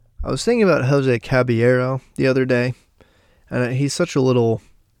I was thinking about Jose Caballero the other day, and he's such a little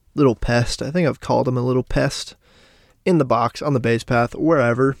pest. I think I've called him a little pest in the box, on the base path,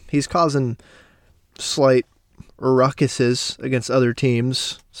 wherever. He's causing slight ruckuses against other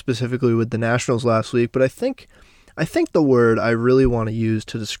teams, specifically with the Nationals last week. But I think the word I really want to use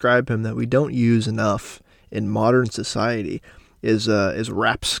to describe him that we don't use enough in modern society is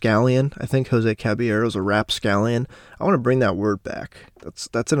rapscallion. I think Jose Caballero is a rapscallion. I want to bring that word back.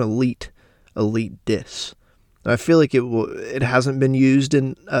 That's an elite diss. And I feel like it hasn't been used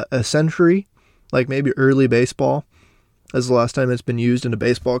in a century, like maybe early baseball is the last time it's been used in a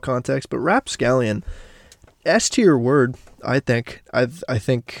baseball context. But rapscallion, S tier word, I think. I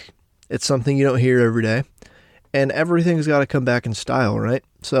think it's something you don't hear every day, and everything's got to come back in style, right?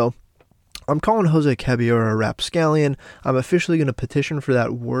 So I'm calling Jose Caballero a rapscallion. I'm officially going to petition for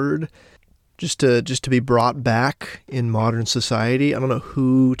that word just to be brought back in modern society. I don't know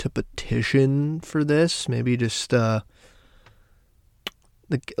who to petition for this. Maybe just the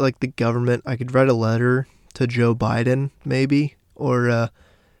government. I could write a letter to Joe Biden, maybe, or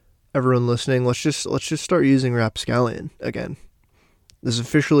everyone listening. Let's just start using rapscallion again. This is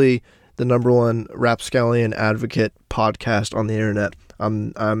officially the number one rapscallion advocate podcast on the internet.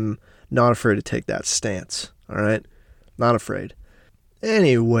 I'm not afraid to take that stance, all right? Not afraid.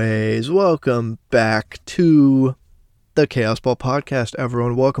 Anyways, welcome back to the Chaos Ball Podcast,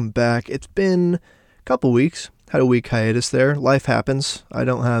 everyone. Welcome back. It's been a couple weeks. Had a week hiatus there. Life happens. I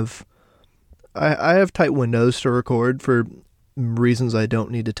have tight windows to record for reasons I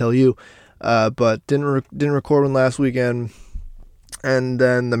don't need to tell you, but didn't record one last weekend, and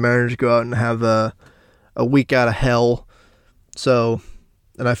then the Mariners go out and have a week out of hell. So,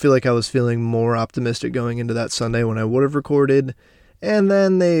 and I feel like I was feeling more optimistic going into that Sunday when I would have recorded, and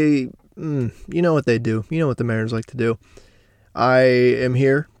then you know what they do. You know what the Mariners like to do. I am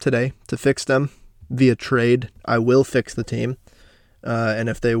here today to fix them via trade. I will fix the team, and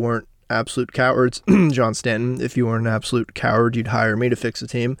if they weren't absolute cowards, John Stanton, if you were an absolute coward, you'd hire me to fix the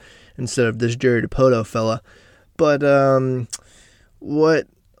team instead of this Jerry DiPoto fella. But what's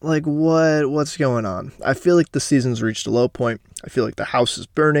going on? I feel like the season's reached a low point. I feel like the house is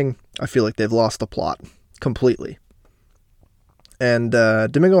burning. I feel like they've lost the plot completely. And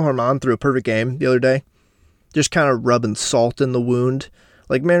Domingo Germán threw a perfect game the other day, just kind of rubbing salt in the wound.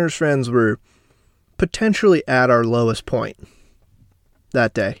 Like, Mariners fans were potentially at our lowest point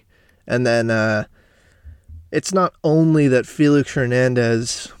that day. And then it's not only that Felix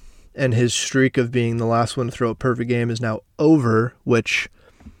Hernandez and his streak of being the last one to throw a perfect game is now over, which,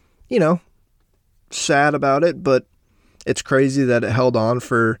 sad about it, but it's crazy that it held on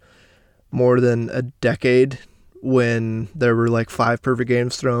for more than a decade when there were like 5 perfect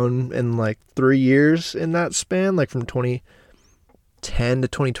games thrown in like 3 years in that span, like from 2010 to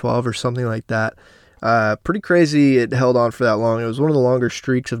 2012 or something like that. Pretty crazy it held on for that long. It was one of the longer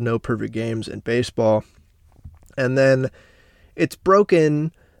streaks of no perfect games in baseball. And then it's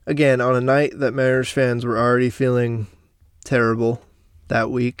broken again on a night that Mariners fans were already feeling terrible that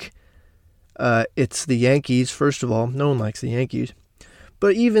week. It's the Yankees, first of all. No one likes the Yankees.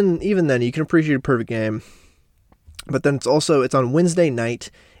 But even then, you can appreciate a perfect game. But then it's on Wednesday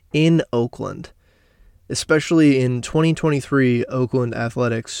night in Oakland. Especially in 2023 Oakland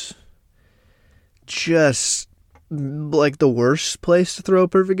Athletics. Just like the worst place to throw a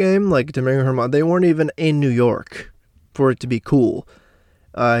perfect game. Like Domingo Germán, they weren't even in New York for it to be cool.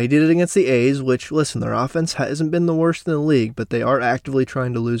 He did it against the A's, which, listen, their offense hasn't been the worst in the league, but they are actively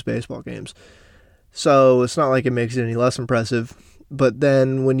trying to lose baseball games. So it's not like it makes it any less impressive. But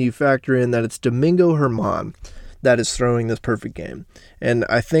then when you factor in that it's Domingo Germán that is throwing this perfect game, and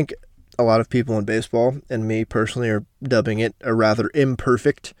I think a lot of people in baseball, and me personally, are dubbing it a rather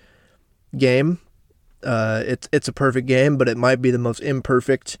imperfect game. It's a perfect game, but it might be the most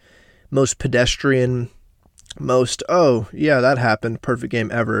imperfect, most pedestrian, most, oh, yeah, that happened, perfect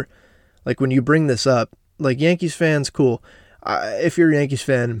game ever. Like, when you bring this up, like, Yankees fans, cool. If you're a Yankees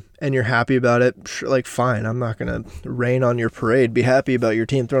fan and you're happy about it, sure, like, fine. I'm not going to rain on your parade. Be happy about your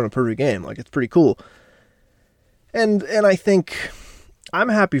team throwing a perfect game. Like, it's pretty cool. And I think I'm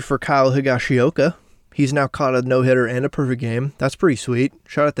happy for Kyle Higashioka. He's now caught a no-hitter and a perfect game. That's pretty sweet.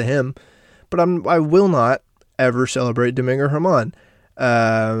 Shout out to him. But I will not ever celebrate Domingo Germán.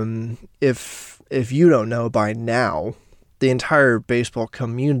 If you don't know by now, the entire baseball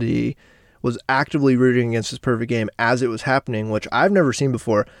community was actively rooting against his perfect game as it was happening, which I've never seen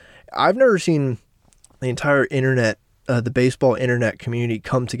before. I've never seen the entire internet, the baseball internet community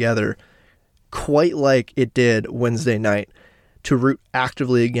come together quite like it did Wednesday night to root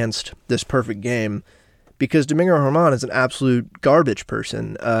actively against this perfect game, because Domingo Germán is an absolute garbage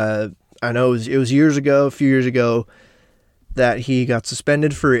person. I know it was a few years ago, that he got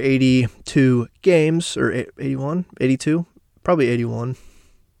suspended for 82 games, or 81, 82, probably 81,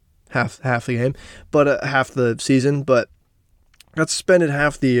 half the game, but half the season, but got suspended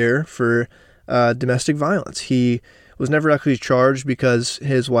half the year for domestic violence. He was never actually charged because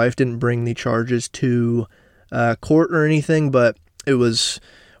his wife didn't bring the charges to court or anything, but it was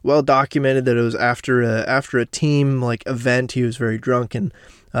well documented that it was after a team like event. He was very drunk and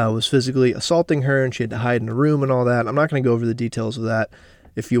was physically assaulting her, and she had to hide in a room and all that. I'm not going to go over the details of that.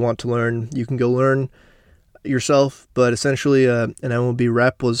 If you want to learn, you can go learn yourself, but essentially an MLB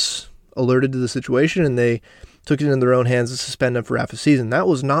rep was alerted to the situation, and they took it in their own hands to suspend him for half a season. That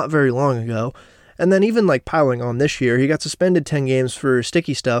was not very long ago. And then even like piling on this year, he got suspended 10 games for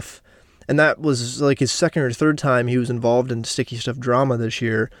sticky stuff, and that was like his second or third time he was involved in sticky stuff drama this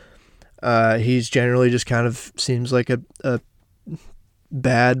year. He's generally just kind of seems like a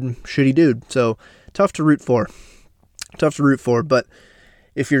bad, shitty dude. So tough to root for. But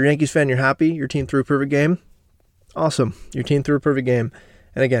if you're a Yankees fan, you're happy. Your team threw a perfect game. Awesome. Your team threw a perfect game.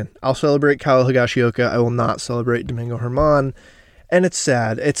 And again, I'll celebrate Kyle Higashioka. I will not celebrate Domingo Germán. And it's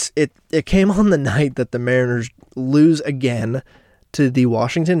sad. It came on the night that the Mariners lose again to the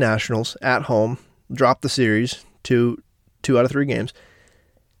Washington Nationals at home, drop the series to 2 out of 3 games.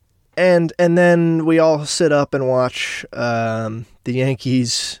 And then we all sit up and watch the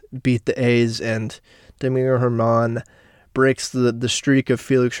Yankees beat the A's, and Domingo Germán breaks the streak of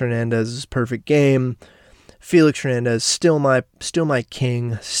Felix Hernandez's perfect game. Felix Hernandez still my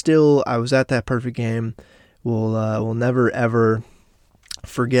king. Still, I was at that perfect game. We'll never ever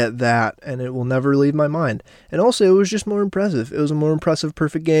forget that, and it will never leave my mind. And also, it was just more impressive. It was a more impressive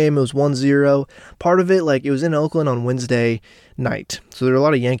perfect game. It was 1-0. Part of it, like, it was in Oakland on Wednesday night, so there were a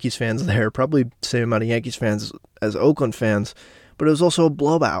lot of Yankees fans there, probably the same amount of Yankees fans as Oakland fans, but it was also a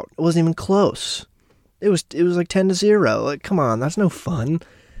blowout. It wasn't even close. It was like 10-0. Like, come on, that's no fun.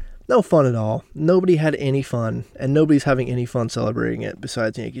 No fun at all. Nobody had any fun, and nobody's having any fun celebrating it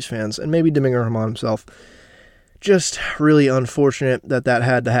besides Yankees fans, and maybe Domingo Germán himself. Just really unfortunate that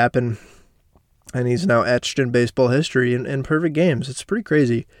had to happen, and he's now etched in baseball history in perfect games. It's pretty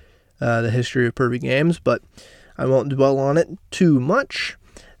crazy, the history of perfect games, but I won't dwell on it too much.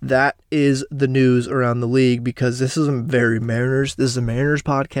 That is the news around the league, because this is very Mariners. This is a Mariners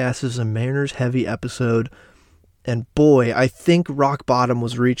podcast. This is a Mariners-heavy episode, and boy, I think rock bottom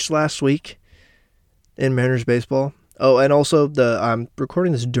was reached last week in Mariners baseball. Oh, and also, I'm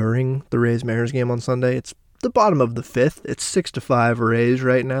recording this during the Rays-Mariners game on Sunday. It's the bottom of the 5th. It's 6-5 Rays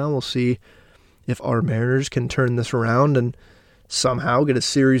right now. We'll see if our Mariners can turn this around and somehow get a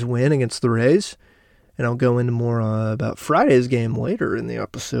series win against the Rays. And I'll go into more about Friday's game later in the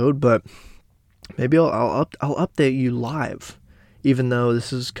episode, but maybe I'll update you live, even though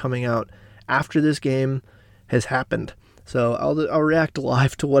this is coming out after this game has happened. So I'll react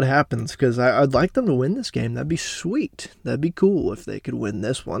live to what happens, because I'd like them to win this game. That'd be sweet. That'd be cool if they could win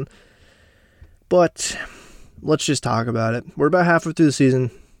this one. But let's just talk about it. We're about halfway through the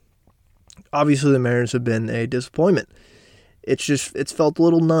season. Obviously, the Mariners have been a disappointment. It's felt a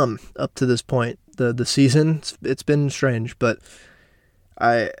little numb up to this point. The season, it's been strange, but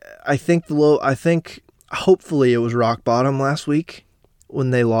I think hopefully it was rock bottom last week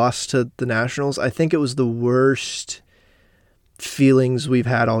when they lost to the Nationals. I think it was the worst feelings we've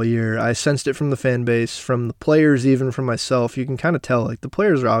had all year. I sensed it from the fan base, from the players, even from myself. You can kind of tell, like, the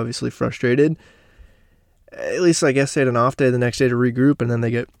players are obviously frustrated. At least I guess they had an off day the next day to regroup, and then they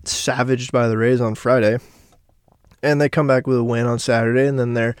get savaged by the Rays on Friday. And they come back with a win on Saturday, and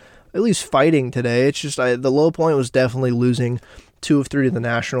then they're at least fighting today. It's just the low point was definitely losing 2 of 3 to the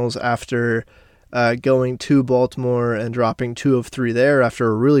Nationals after going to Baltimore and dropping 2 of 3 there after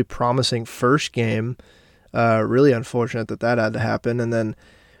a really promising first game. Really unfortunate that had to happen. And then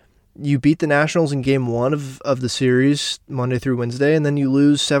you beat the Nationals in game 1 of the series Monday through Wednesday, and then you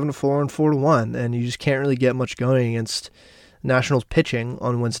lose 7-4 and 4-1, and you just can't really get much going against Nationals pitching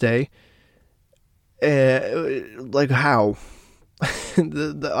on Wednesday. Like, how?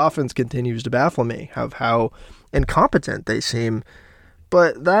 the offense continues to baffle me of how incompetent they seem.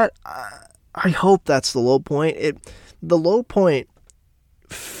 But that, I hope that's the low point. The low point,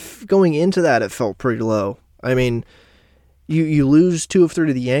 going into that, it felt pretty low. I mean, you lose 2 of 3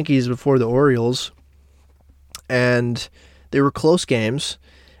 to the Yankees before the Orioles, and they were close games,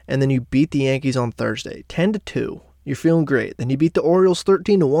 and then you beat the Yankees on Thursday, 10-2. You're feeling great. Then you beat the Orioles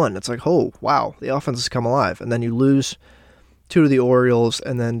 13-1. It's like, oh, wow, the offense has come alive. And then you lose 2 to the Orioles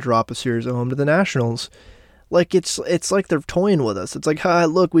and then drop a series at home to the Nationals. Like, it's like they're toying with us. It's like,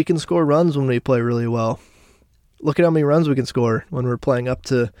 look, we can score runs when we play really well. look at how many runs we can score when we're playing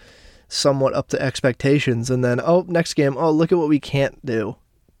somewhat up to expectations. And then, next game, look at what we can't do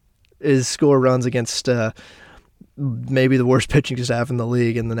is score runs against maybe the worst pitching staff in the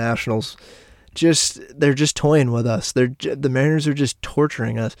league in the Nationals. They're just toying with us. The Mariners are just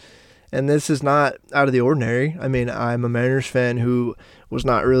torturing us. And this is not out of the ordinary. I mean, I'm a Mariners fan who was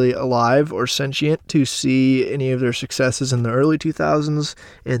not really alive or sentient to see any of their successes in the early 2000s,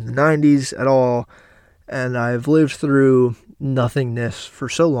 in the 90s at all. And I've lived through nothingness for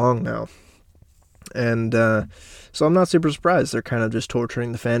so long now. And so I'm not super surprised they're kind of just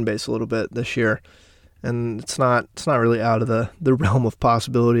torturing the fan base a little bit this year. And it's not really out of the realm of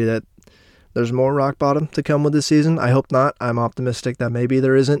possibility that there's more rock bottom to come with this season. I hope not. I'm optimistic that maybe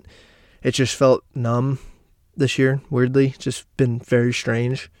there isn't. It just felt numb this year, weirdly. It's just been very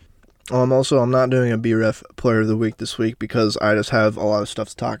strange. I'm not doing a BREF Player of the Week this week because I just have a lot of stuff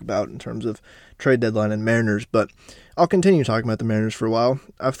to talk about in terms of trade deadline and Mariners, but I'll continue talking about the Mariners for a while.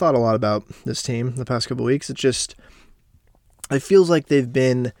 I've thought a lot about this team the past couple of weeks. It feels like they've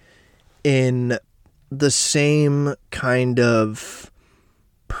been in the same kind of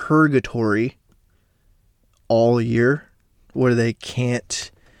purgatory all year where they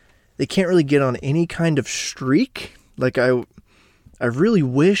can't really get on any kind of streak. Like I really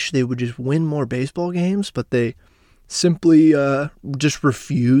wish they would just win more baseball games, but they simply just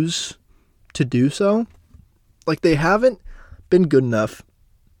refuse to do so. Like they haven't been good enough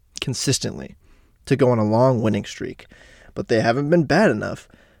consistently to go on a long winning streak, but they haven't been bad enough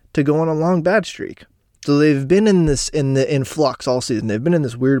to go on a long bad streak. So they've been in flux all season. They've been in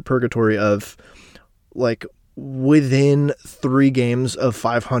this weird purgatory of like within 3 games of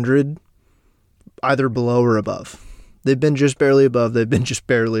 500, either below or above. They've been just barely above. They've been just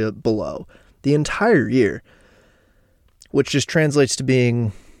barely below the entire year, which just translates to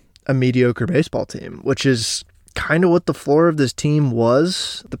being a mediocre baseball team, which is kind of what the floor of this team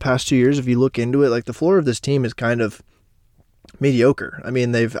was the past 2 years. If you look into it, like the floor of this team is kind of mediocre. I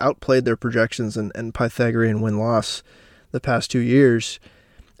mean, they've outplayed their projections and Pythagorean win-loss the past 2 years.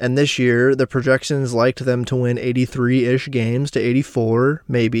 And this year, the projections liked them to win 83-ish games to 84,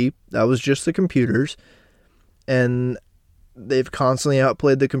 maybe. That was just the computers. And they've constantly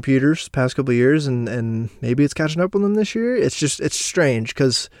outplayed the computers the past couple of years, and maybe it's catching up with them this year. It's strange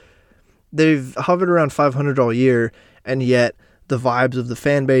because they've hovered around 500 all year, and yet the vibes of the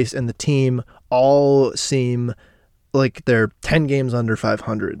fan base and the team all seem like they're 10 games under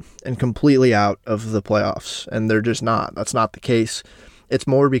 500 and completely out of the playoffs, and they're just not. That's not the case. It's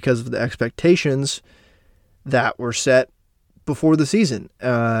more because of the expectations that were set before the season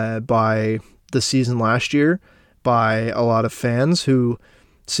by the season last year, by a lot of fans who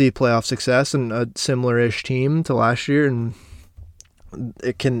see playoff success and a similar-ish team to last year, and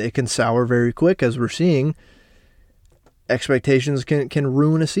it can sour very quick, as we're seeing. Expectations can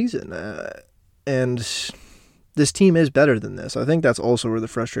ruin a season, and this team is better than this. I think that's also where the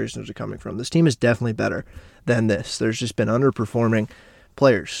frustrations are coming from. This team is definitely better than this. There's just been underperforming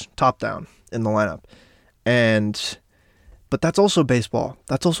players, top down, in the lineup. But that's also baseball.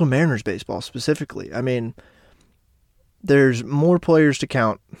 That's also Mariners baseball specifically. I mean, there's more players to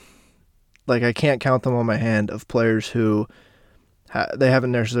count. Like, I can't count them on my hand of players who they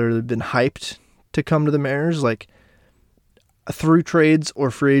haven't necessarily been hyped to come to the Mariners, like through trades or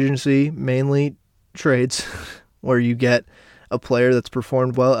free agency, mainly trades, where you get a player that's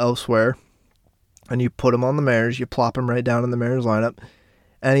performed well elsewhere and you put him on the Mariners, you plop him right down in the Mariners lineup,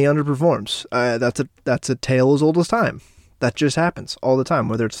 and he underperforms. That's a tale as old as time. That just happens all the time,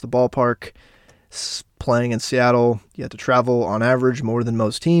 whether it's the ballpark, playing in Seattle, you have to travel on average more than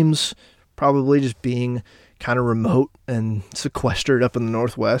most teams, probably just being kind of remote and sequestered up in the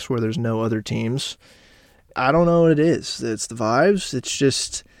Northwest where there's no other teams. I don't know what it is. It's the vibes. It's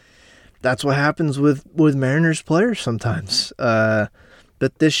just, that's what happens with Mariners players sometimes. But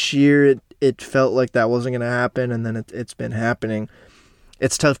this year it felt like that wasn't going to happen, and then it's been happening.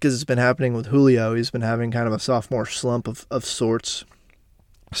 It's tough because it's been happening with Julio. He's been having kind of a sophomore slump of sorts.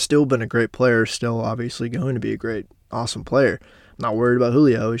 Still been a great player. Still obviously going to be a great, awesome player. I'm not worried about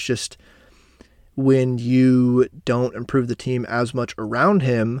Julio. It's just when you don't improve the team as much around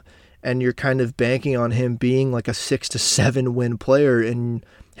him and you're kind of banking on him being like a 6 to 7 win player in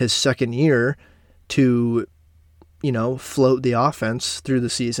his second year to, float the offense through the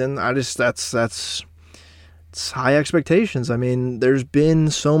season. It's high expectations. I mean, there's been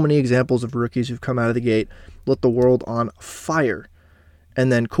so many examples of rookies who've come out of the gate, lit the world on fire, and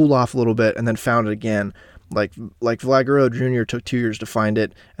then cool off a little bit and then found it again. Like Vlad Guerrero Jr. took 2 years to find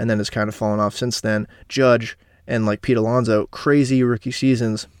it and then has kind of fallen off since then. Judge and like Pete Alonso, crazy rookie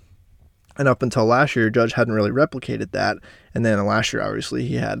seasons. And up until last year, Judge hadn't really replicated that. And then last year, obviously,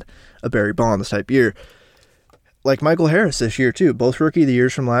 he had a Barry Bonds type year. Like Michael Harris this year, too. Both Rookie of the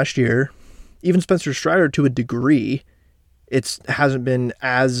Years from last year. Even Spencer Strider, to a degree, it hasn't been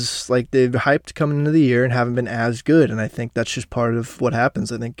as, like, they've hyped coming into the year and haven't been as good. And I think that's just part of what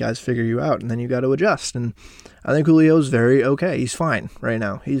happens. I think guys figure you out, and then you got to adjust. And I think Julio's very okay. He's fine right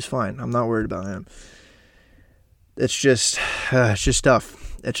now. He's fine. I'm not worried about him. It's just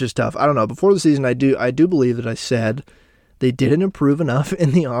tough. It's just tough. I don't know. Before the season, I do believe that I said they didn't improve enough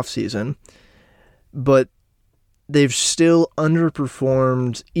in the offseason, but they've still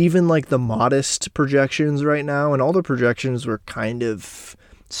underperformed even like the modest projections right now, and all the projections were kind of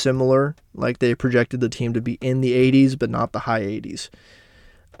similar. Like they projected the team to be in the 80s, but not the high 80s.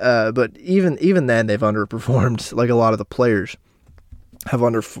 But even then, they've underperformed. Like a lot of the players have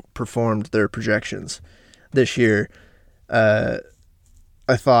underperformed their projections this year.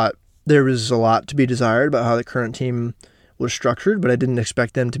 I thought there was a lot to be desired about how the current team was structured, but I didn't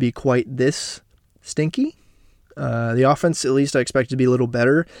expect them to be quite this stinky. The offense, at least, I expected to be a little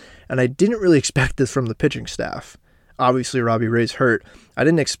better, and I didn't really expect this from the pitching staff. Obviously, Robbie Ray's hurt. I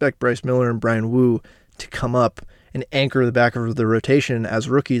didn't expect Bryce Miller and Brian Wu to come up and anchor the back of the rotation as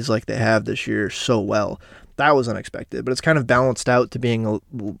rookies like they have this year so well. That was unexpected, but it's kind of balanced out to being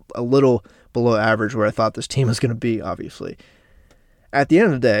a little below average where I thought this team was going to be, obviously. At the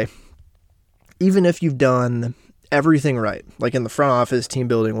end of the day, even if you've done everything right, like in the front office, team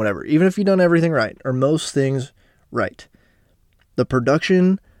building, whatever, even if you've done everything right, or most things right, the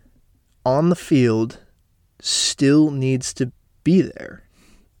production on the field still needs to be there.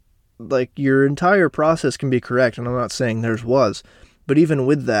 Like, your entire process can be correct, and I'm not saying theirs was, but even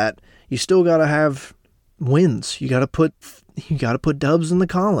with that, you still got to have wins. You got to put dubs in the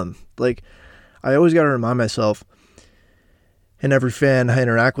column. Like, I always got to remind myself, and every fan I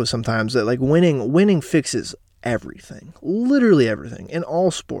interact with sometimes, that like winning fixes everything, literally everything in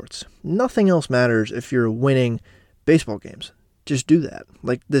all sports. Nothing else matters if you're winning baseball games. Just do that.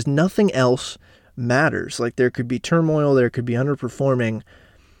 Like, there's nothing else matters. Like, there could be turmoil, there could be underperforming.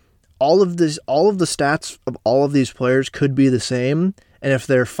 All of the stats of all of these players could be the same, and if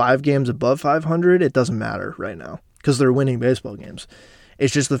they're 5 games above 500, it doesn't matter right now because they're winning baseball games.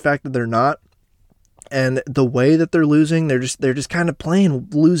 It's just the fact that they're not. And the way that they're losing, they're just kind of playing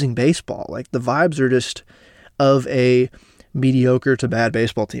losing baseball. Like, the vibes are just of a mediocre to bad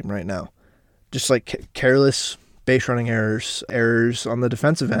baseball team right now. Just like careless base running errors on the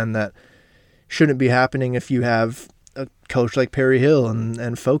defensive end that shouldn't be happening if you have a coach like Perry Hill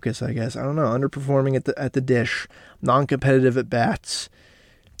and focus, I guess. I don't know, underperforming at the dish, non-competitive at bats.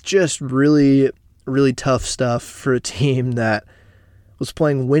 Just really, really tough stuff for a team that was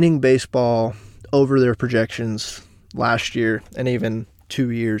playing winning baseball over their projections last year and even 2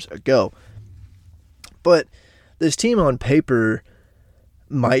 years ago. But this team on paper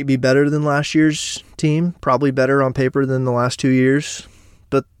might be better than last year's team, probably better on paper than the last 2 years.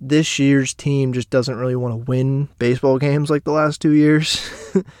 But this year's team just doesn't really want to win baseball games like the last 2 years.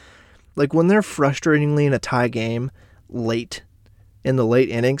 Like, when they're frustratingly in a tie game late, in the late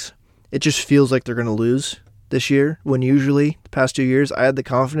innings, it just feels like they're going to lose this year, when usually the past 2 years I had the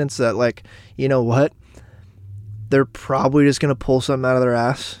confidence that, like, you know what, they're probably just going to pull something out of their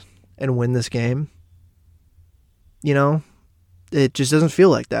ass and win this game. You know, it just doesn't feel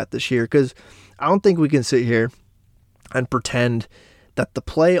like that this year, because I don't think we can sit here and pretend that the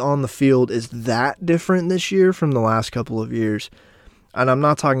play on the field is that different this year from the last couple of years. And I'm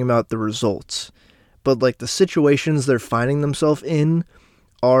not talking about the results, but like the situations they're finding themselves in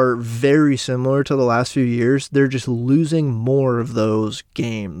are very similar to the last few years. They're just losing more of those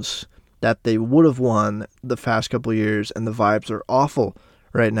games that they would have won the past couple of years, and the vibes are awful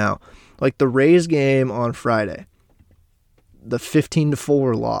right now. Like the Rays game on Friday, the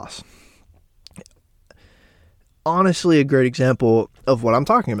 15-4 loss. Honestly, a great example of what I'm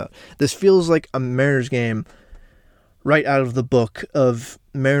talking about. This feels like a Mariners game right out of the book of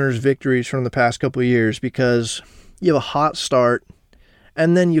Mariners victories from the past couple of years, because you have a hot start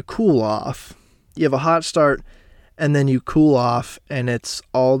and then you cool off. You have a hot start and then you cool off, and it's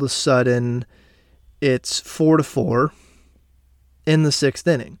all of a sudden it's 4-4 in the 6th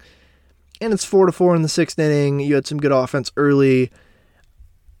inning. And it's 4-4 in the 6th inning. You had some good offense early.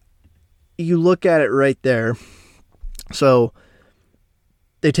 You look at it right there. So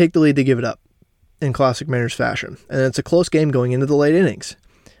they take the lead, they give it up in classic Mariners fashion. And it's a close game going into the late innings.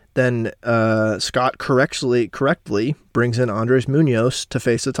 Then Scott correctly brings in Andres Munoz to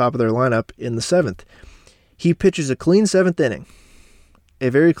face the top of their lineup in the 7th. He pitches a clean 7th inning. A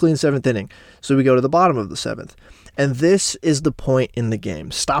very clean 7th inning. So we go to the bottom of the 7th. And this is the point in the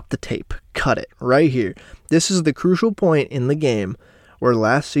game. Stop the tape. Cut it right here. This is the crucial point in the game where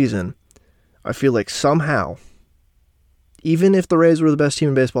last season, I feel like somehow, even if the Rays were the best team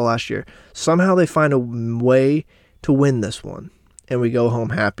in baseball last year, somehow they find a way to win this one, and we go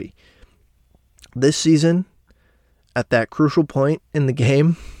home happy. This season, at that crucial point in the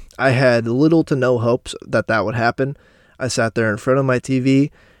game, I had little to no hopes that that would happen. I sat there in front of my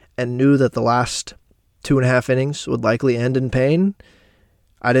TV and knew that the last 2.5 innings would likely end in pain.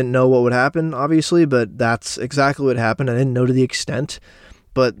 I didn't know what would happen, obviously, but that's exactly what happened. I didn't know to the extent,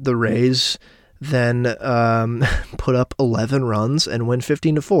 but the Rays then put up 11 runs and win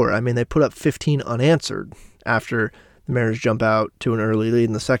 15-4. I mean, they put up 15 unanswered after the Mariners jump out to an early lead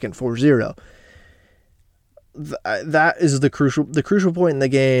in the second, 4-0. That is the crucial point in the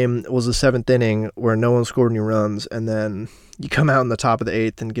game was the 7th inning where no one scored any runs, and then you come out in the top of the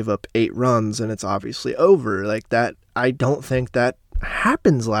 8th and give up 8 runs, and it's obviously over. Like that, I don't think that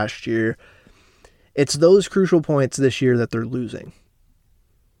happens last year. It's those crucial points this year that they're losing.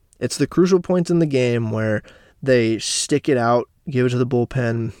 It's the crucial points in the game where they stick it out, give it to the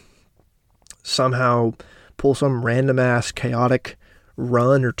bullpen, somehow pull some random-ass chaotic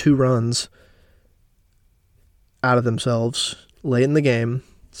run or 2 runs out of themselves late in the game,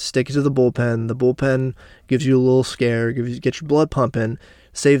 stick it to the bullpen. The bullpen gives you a little scare, gets your blood pumping,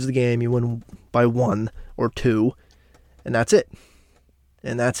 saves the game. You win by 1 or 2, and that's it.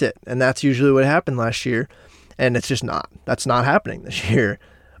 And that's it. And that's usually what happened last year, and it's just not. That's not happening this year.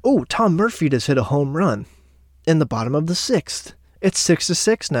 Oh, Tom Murphy just hit a home run in the bottom of the 6th. It's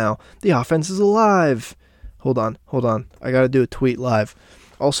 6-6 now. The offense is alive. Hold on. I got to do a tweet live.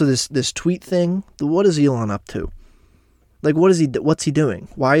 Also, this tweet thing, what is Elon up to? Like, what's he doing?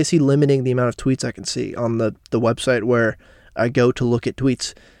 Why is he limiting the amount of tweets I can see on the website where I go to look at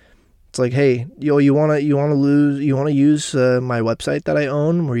tweets? It's like, hey, you want to use my website that I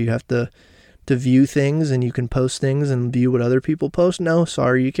own where you have to view things and you can post things and view what other people post? No,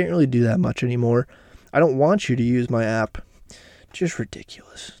 sorry, you can't really do that much anymore. I don't want you to use my app. Just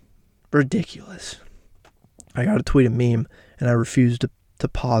ridiculous. Ridiculous. I got to tweet a meme and I refuse to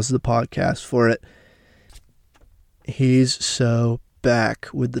pause the podcast for it. He's so back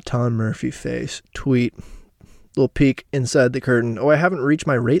with the Tom Murphy face. Tweet. Little peek inside the curtain. Oh, I haven't reached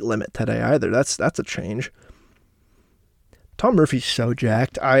my rate limit today either. That's a change. Tom Murphy's so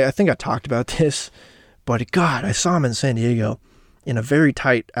jacked. I think I talked about this, but God, I saw him in San Diego in a very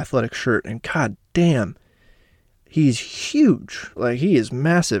tight athletic shirt, and God damn, he's huge. Like, he is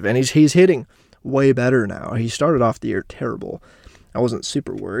massive, and he's hitting way better now. He started off the year terrible. I wasn't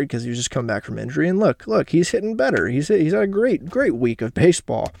super worried because he was just coming back from injury, and look, he's hitting better. He's had a great week of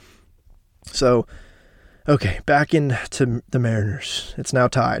baseball. So, okay, back into the Mariners. It's now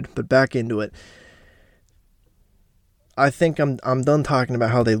tied, but back into it. I think I'm done talking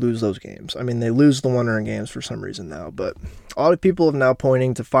about how they lose those games. I mean, they lose the one-run games for some reason now, but a lot of people have now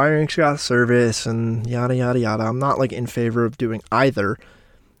pointing to firing Scott Servais and yada, yada, yada. I'm not, in favor of doing either.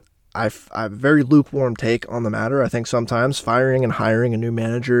 I have a very lukewarm take on the matter. I think sometimes firing and hiring a new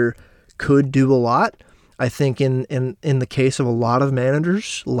manager could do a lot. I think in the case of a lot of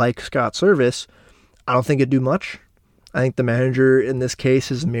managers, like Scott Servais, I don't think it'd do much. I think the manager in this case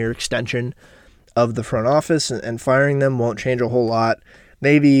is a mere extension of the front office, and firing them won't change a whole lot.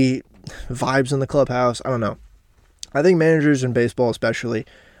 Maybe vibes in the clubhouse, I don't know. I think managers in baseball especially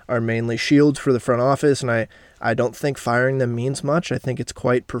are mainly shields for the front office, and I don't think firing them means much. I think it's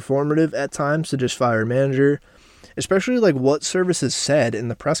quite performative at times to just fire a manager, especially what Servais has said in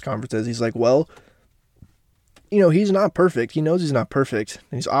the press conferences. He's like, well, he's not perfect. He knows he's not perfect,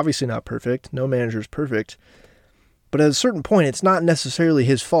 and he's obviously not perfect. No manager is perfect. But at a certain point, it's not necessarily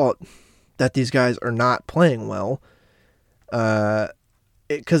his fault that these guys are not playing well, because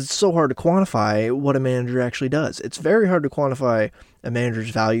it's so hard to quantify what a manager actually does. It's very hard to quantify a manager's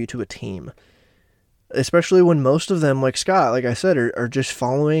value to a team, especially when most of them, like Scott, like I said, are just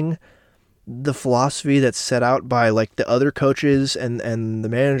following the philosophy that's set out by the other coaches and the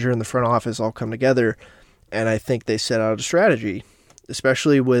manager and the front office all come together, and I think they set out a strategy,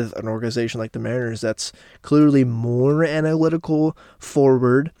 especially with an organization like the Mariners that's clearly more analytical,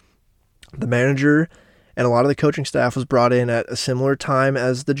 forward. The manager and a lot of the coaching staff was brought in at a similar time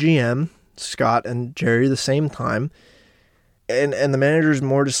as the GM, Scott and Jerry, the same time. And the manager is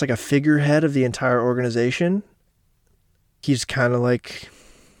more just like a figurehead of the entire organization. He's kind of like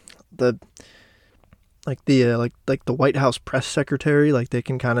the White House press secretary. They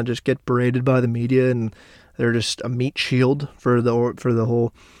can kind of just get berated by the media, and they're just a meat shield for the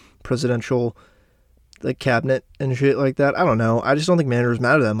whole presidential the cabinet and shit like that. I don't know. I just don't think managers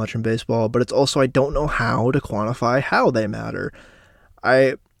matter that much in baseball, but it's also I don't know how to quantify how they matter.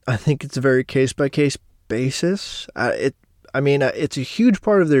 I think it's a very case by case basis. It's a huge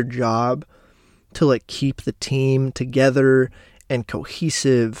part of their job to like keep the team together and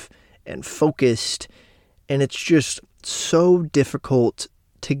cohesive and focused, and it's just so difficult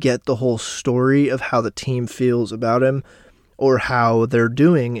to get the whole story of how the team feels about him or how they're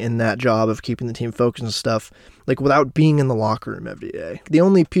doing in that job of keeping the team focused and stuff, like without being in the locker room every day. The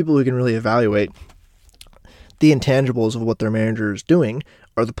only people who can really evaluate the intangibles of what their manager is doing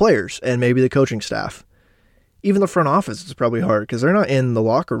are the players and maybe the coaching staff. Even the front office is probably hard because they're not in the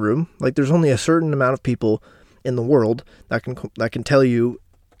locker room. Like there's only a certain amount of people in the world that can tell you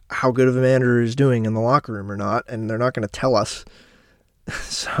how good of a manager is doing in the locker room or not, and they're not going to tell us.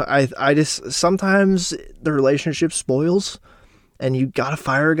 So I just, sometimes the relationship spoils and you got to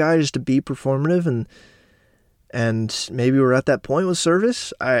fire a guy just to be performative, and maybe we're at that point with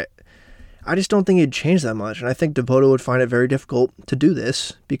Service. I just don't think he'd change that much, and I think Dipoto would find it very difficult to do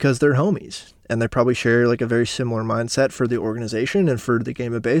this because they're homies and they probably share like a very similar mindset for the organization and for the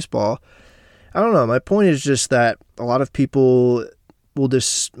game of baseball. I don't know. My point is just that a lot of people will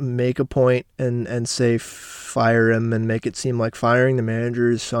just make a point and say fire him and make it seem like firing the manager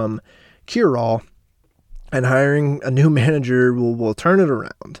is some cure-all and hiring a new manager will turn it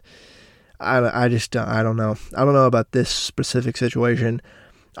around. I don't know. I don't know about this specific situation.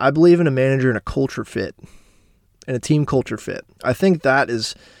 I believe in a manager and a culture fit and a team culture fit. I think that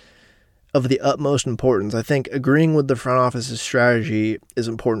is of the utmost importance. I think agreeing with the front office's strategy is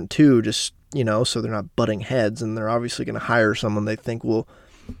important too, just so they're not butting heads, and they're obviously going to hire someone they think will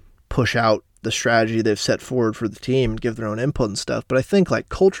push out the strategy they've set forward for the team and give their own input and stuff. But I think like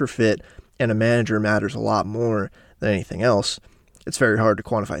culture fit and a manager matters a lot more than anything else. It's very hard to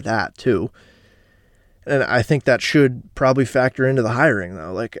quantify that too. And I think that should probably factor into the hiring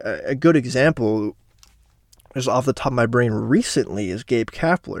though. Like a good example just off the top of my brain recently is Gabe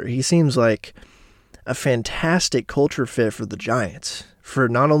Kapler. He seems like a fantastic culture fit for the Giants. For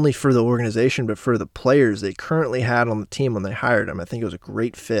not only for the organization, but for the players they currently had on the team when they hired him. I think it was a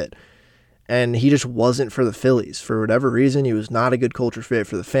great fit. And he just wasn't for the Phillies. For whatever reason, he was not a good culture fit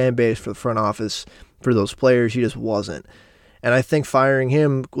for the fan base, for the front office, for those players. He just wasn't. And I think firing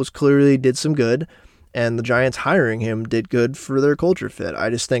him did some good, and the Giants hiring him did good for their culture fit. I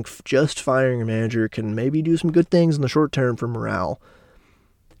just think just firing a manager can maybe do some good things in the short term for morale,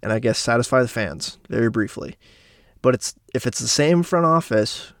 and I guess satisfy the fans, very briefly. But if it's the same front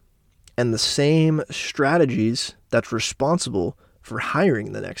office and the same strategies that's responsible for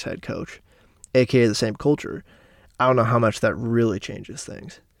hiring the next head coach, aka the same culture, I don't know how much that really changes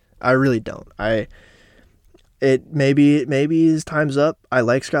things. I really don't. Maybe his time's up. I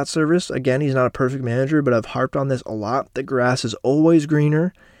like Scott Service. Again, he's not a perfect manager, but I've harped on this a lot. The grass is always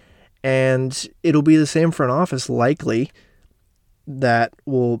greener, and it'll be the same front office likely that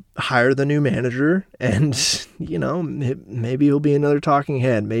will hire the new manager, and maybe he'll be another talking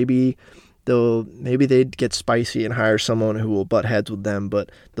head. Maybe they'd get spicy and hire someone who will butt heads with them,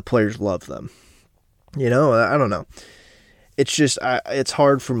 but the players love them. I don't know. It's just it's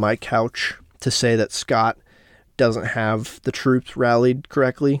hard from my couch to say that Scott doesn't have the troops rallied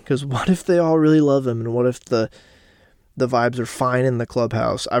correctly, because what if they all really love him, and what if the vibes are fine in the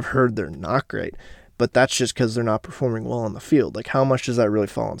clubhouse? I've heard they're not great, but that's just because they're not performing well on the field. Like, how much does that really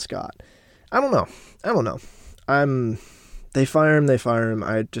fall on Scott? I don't know. They fire him.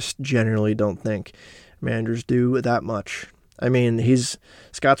 I just generally don't think managers do that much. I mean,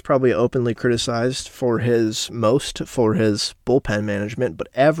 Scott's probably openly criticized for his bullpen management, but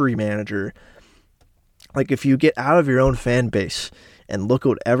every manager, like if you get out of your own fan base and look at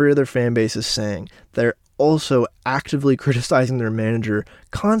what every other fan base is saying, they're also actively criticizing their manager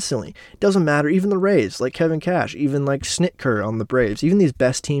constantly. It doesn't matter. Even the Rays, like Kevin Cash, even like Snitker on the Braves, even these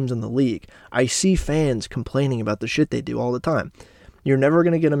best teams in the league, I see fans complaining about the shit they do all the time. You're never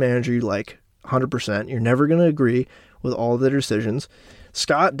going to get a manager you like 100%. You're never going to agree with all of their decisions.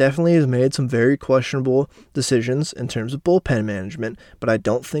 Scott definitely has made some very questionable decisions in terms of bullpen management, but I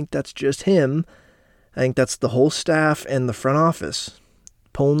don't think that's just him. I think that's the whole staff and the front office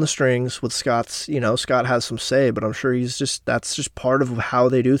pulling the strings with Scott's, Scott has some say, but I'm sure that's just part of how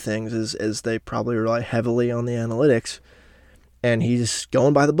they do things is they probably rely heavily on the analytics, and he's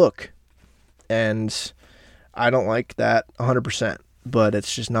going by the book. And I don't like that 100%, but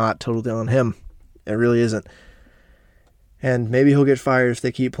it's just not totally on him. It really isn't. And maybe he'll get fired if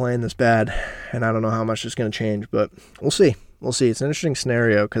they keep playing this bad, and I don't know how much it's going to change, but we'll see. It's an interesting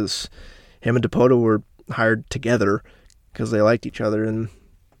scenario because him and Dipoto were hired together because they liked each other, and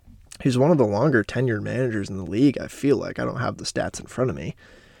He's one of the longer tenured managers in the league, I feel like. I don't have the stats in front of me,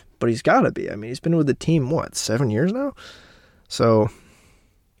 but he's got to be. I mean, he's been with the team, 7 years now? So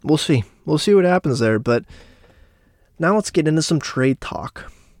we'll see. We'll see what happens there. But now let's get into some trade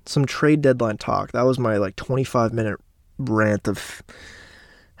talk, some trade deadline talk. That was my 25-minute rant of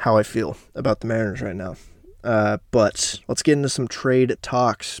how I feel about the Mariners right now. But let's get into some trade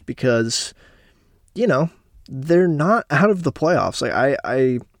talks because, they're not out of the playoffs.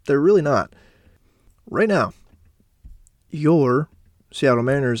 They're really not. Right now, your Seattle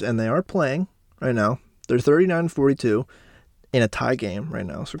Mariners, and they are playing right now. They're 39-42 in a tie game right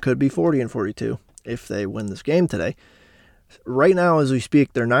now, so it could be 40-42 if they win this game today. Right now, as we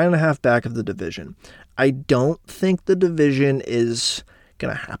speak, they're 9.5 back of the division. I don't think the division is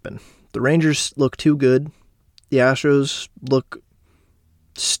going to happen. The Rangers look too good. The Astros look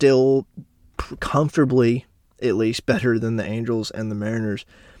still comfortably, at least, better than the Angels and the Mariners.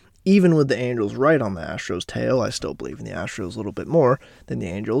 Even with the Angels right on the Astros' tail, I still believe in the Astros a little bit more than the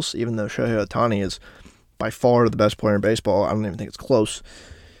Angels, even though Shohei Ohtani is by far the best player in baseball. I don't even think it's close.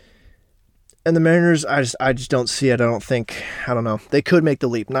 And the Mariners, I just don't see it. I don't know. They could make the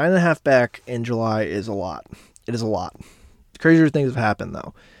leap. 9.5 back in July is a lot. It is a lot. Crazier things have happened,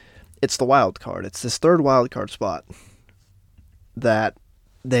 though. It's the wild card. It's this third wild card spot that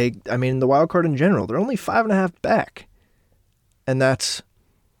the wild card in general, they're only 5.5 back. And that's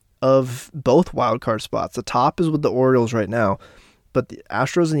of both wild card spots. The top is with the Orioles right now, but the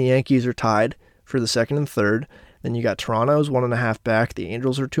Astros and the Yankees are tied for the second and third. Then you got Toronto's 1.5 back. The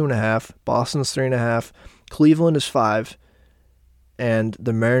Angels are 2.5. Boston's 3.5. Cleveland is 5. And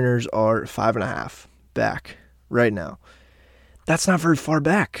the Mariners are 5.5 back right now. That's not very far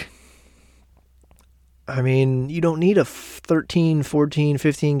back. I mean, you don't need a 13, 14,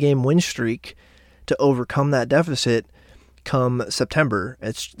 15 game win streak to overcome that deficit come September.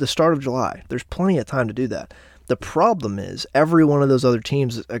 It's the start of July. There's plenty of time to do that. The problem is every one of those other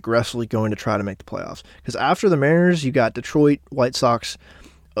teams is aggressively going to try to make the playoffs. Because after the Mariners, you got Detroit, White Sox,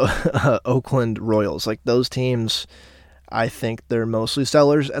 Oakland, Royals. Those teams, I think they're mostly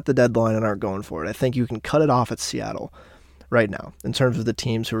sellers at the deadline and aren't going for it. I think you can cut it off at Seattle right now in terms of the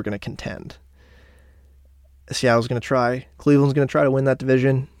teams who are going to contend. Seattle's going to try. Cleveland's going to try to win that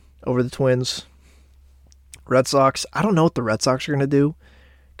division over the Twins. Red Sox, I don't know what the Red Sox are going to do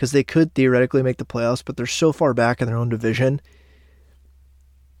because they could theoretically make the playoffs, but they're so far back in their own division.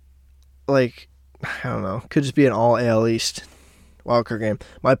 I don't know. Could just be an all AL East wildcard game.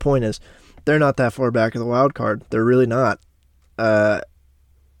 My point is, they're not that far back in the wild card. They're really not. Now's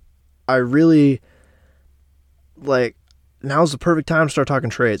the perfect time to start talking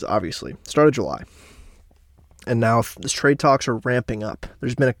trades, obviously. Start of July. And now the trade talks are ramping up.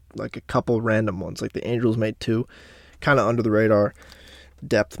 There's been a couple random ones. The Angels made 2 kind of under the radar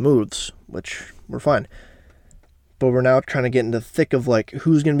depth moves, which were fine. But we're now trying to get into the thick of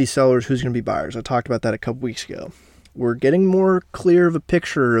who's going to be sellers, who's going to be buyers. I talked about that a couple weeks ago. We're getting more clear of a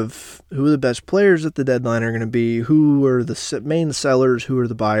picture of who the best players at the deadline are going to be, who are the main sellers, who are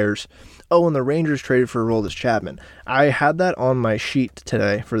the buyers. Oh, and the Rangers traded for Aroldis Chapman. I had that on my sheet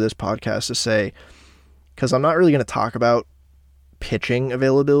today for this podcast to say, because I'm not really going to talk about pitching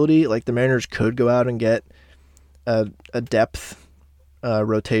availability. The Mariners could go out and get a depth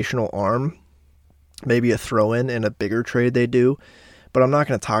rotational arm, maybe a throw-in in a bigger trade they do. But I'm not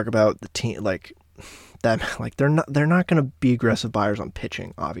going to talk about the team that. They're not going to be aggressive buyers on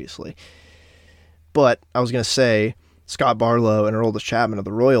pitching, obviously. But I was going to say Scott Barlow and Aroldis Chapman of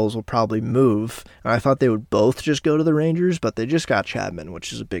the Royals will probably move. And I thought they would both just go to the Rangers, but they just got Chapman,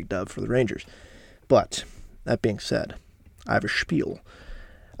 which is a big dub for the Rangers. But that being said, I have a spiel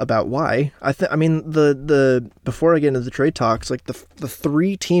about why. The before I get into the trade talks, the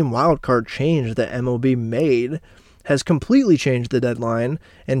 3-team wildcard change that MLB made has completely changed the deadline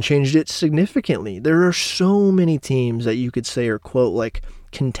and changed it significantly. There are so many teams that you could say are, quote,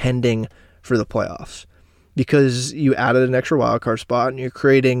 contending for the playoffs because you added an extra wildcard spot and you're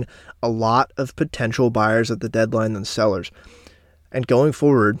creating a lot of potential buyers at the deadline than sellers. And going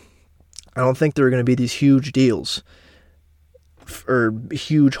forward, I don't think there are going to be these huge deals or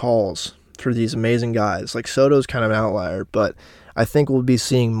huge hauls for these amazing guys. Soto's kind of an outlier, but I think we'll be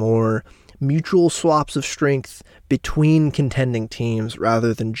seeing more mutual swaps of strength between contending teams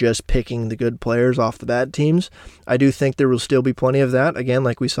rather than just picking the good players off the bad teams. I do think there will still be plenty of that, again,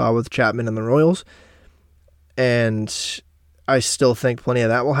 like we saw with Chapman and the Royals. And I still think plenty of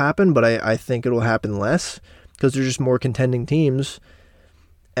that will happen, but I think it will happen less because there's just more contending teams.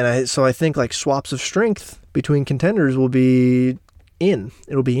 And so I think swaps of strength between contenders will be in.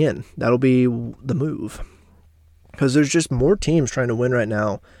 It'll be in. That'll be the move. Because there's just more teams trying to win right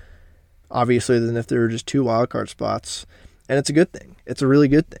now obviously, than if there were just 2 wildcard spots. And it's a good thing. It's a really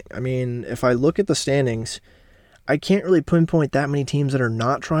good thing. I mean, if I look at the standings, I can't really pinpoint that many teams that are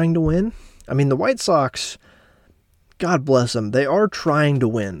not trying to win. I mean, the White Sox, God bless them, they are trying to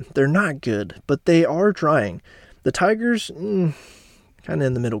win. They're not good, but they are trying. The Tigers, kind of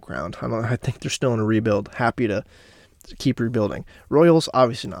in the middle ground. I think they're still in a rebuild. Happy to keep rebuilding. Royals,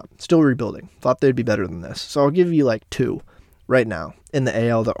 obviously not. Still rebuilding. Thought they'd be better than this. So I'll give you like 2 right now in the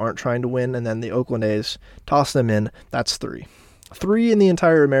AL that aren't trying to win, and then the Oakland A's, toss them in. That's 3. 3 in the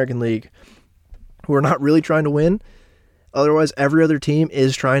entire American League who are not really trying to win. Otherwise, every other team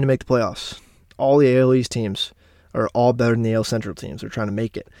is trying to make the playoffs. All the AL East teams are all better than the AL Central teams. They're trying to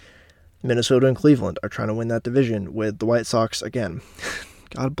make it. Minnesota and Cleveland are trying to win that division with the White Sox again.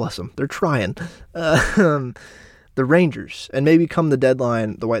 God bless them. They're trying. The Rangers, and maybe come the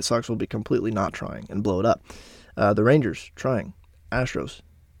deadline, the White Sox will be completely not trying and blow it up. The Rangers, trying. Astros,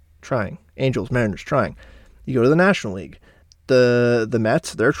 trying. Angels, Mariners, trying. You go to the National League. The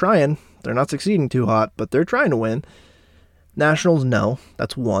Mets, they're trying. They're not succeeding too hot, but they're trying to win. Nationals, no.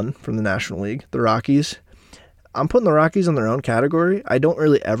 That's 1 from the National League. The Rockies, I'm putting the Rockies in their own category. I don't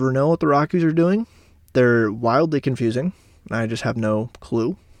really ever know what the Rockies are doing. They're wildly confusing. I just have no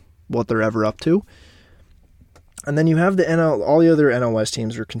clue what they're ever up to. And then you have the NL, all the other NL West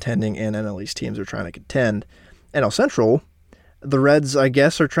teams are contending, and NL East teams are trying to contend. NL Central, the Reds, I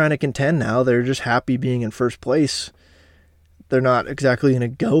guess, are trying to contend now. They're just happy being in first place. They're not exactly going to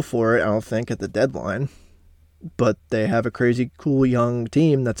go for it, I don't think, at the deadline. But they have a crazy, cool, young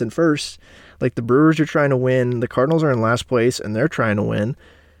team that's in first. Like, the Brewers are trying to win. The Cardinals are in last place, and they're trying to win.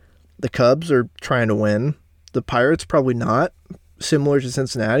 The Cubs are trying to win. The Pirates probably not. Similar to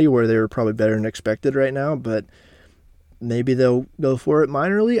Cincinnati, where they were probably better than expected right now, but maybe they'll go for it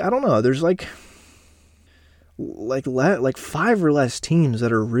minorly. I don't know. There's like 5 or less teams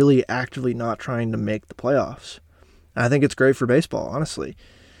that are really actively not trying to make the playoffs. I think it's great for baseball, honestly.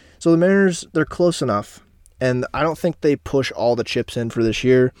 So the Mariners, they're close enough, and I don't think they push all the chips in for this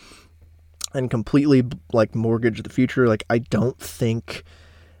year and completely like mortgage the future. Like, I don't think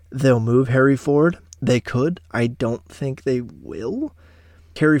they'll move Harry Ford. They could. I don't think they will.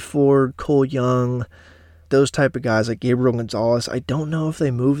 Harry Ford, Cole Young, those type of guys like Gabriel Gonzalez, I don't know if they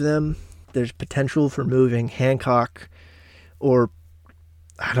move them. There's potential for moving Hancock, or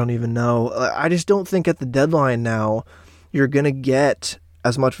I don't even know. I just don't think at the deadline now you're going to get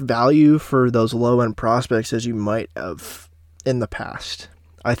as much value for those low-end prospects as you might have in the past.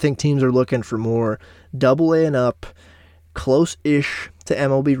 I think teams are looking for more AA and up, close-ish to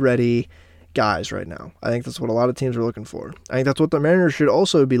MLB ready guys right now. I think that's what a lot of teams are looking for. I think that's what the Mariners should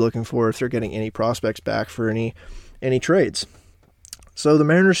also be looking for if they're getting any prospects back for any trades. So the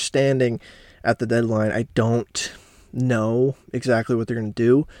Mariners standing at the deadline, I don't know exactly what they're going to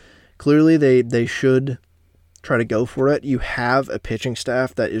do. Clearly, they should try to go for it. You have a pitching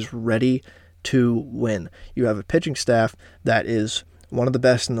staff that is ready to win. You have a pitching staff that is one of the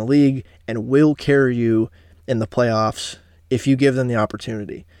best in the league and will carry you in the playoffs if you give them the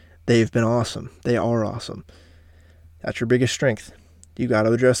opportunity. They've been awesome. They are awesome. That's your biggest strength. You got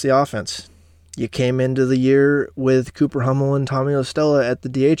to address the offense. You came into the year with Cooper Hummel and Tommy La Stella at the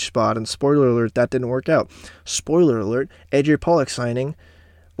DH spot, and spoiler alert, that didn't work out. Spoiler alert, AJ Pollock signing,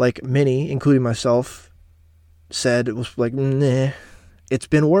 like many, including myself, said it was like, nah, it's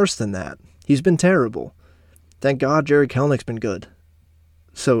been worse than that. He's been terrible. Thank God Jerry Kelnick's been good.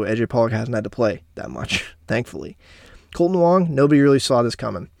 So AJ Pollock hasn't had to play that much, thankfully. Colton Wong, nobody really saw this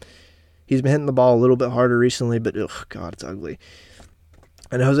coming. He's been hitting the ball a little bit harder recently, but God, it's ugly.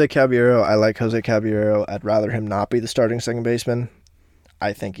 And Jose Caballero, I like Jose Caballero. I'd rather him not be the starting second baseman.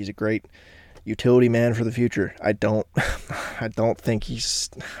 I think he's a great utility man for the future. I don't think he's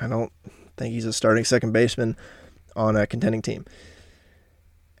a starting second baseman on a contending team.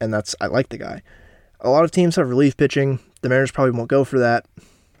 And I like the guy. A lot of teams have relief pitching. The Mariners probably won't go for that.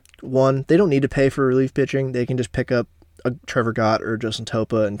 One, they don't need to pay for relief pitching. They can just pick up a Trevor Gott or Justin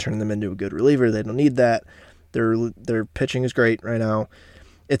Topa and turn them into a good reliever. They don't need that. Their pitching is great right now.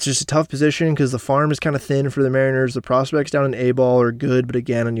 It's just a tough position because the farm is kind of thin for the Mariners. The prospects down in A-ball are good, but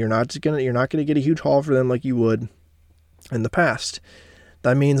again, and you're not gonna get a huge haul for them like you would in the past.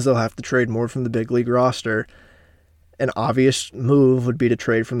 That means they'll have to trade more from the big league roster. An obvious move would be to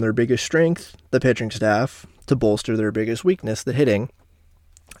trade from their biggest strength, the pitching staff, to bolster their biggest weakness, the hitting.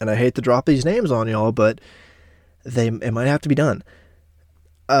 And I hate to drop these names on y'all, but it might have to be done.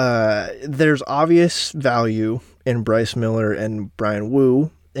 There's obvious value in Bryce Miller and Brian Wu,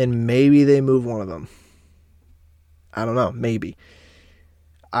 and maybe they move one of them. I don't know, maybe.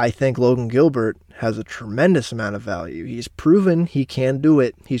 I think Logan Gilbert has a tremendous amount of value. He's proven he can do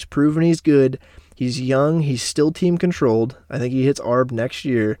it. He's proven he's good. He's young. He's still team controlled. I think he hits ARB next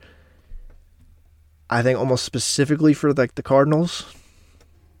year. I think almost specifically for like the Cardinals.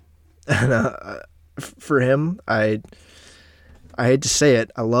 And for him, I hate to say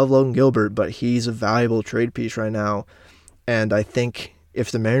it, I love Logan Gilbert, but he's a valuable trade piece right now. And I think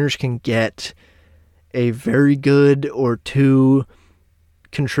if the Mariners can get a very good or two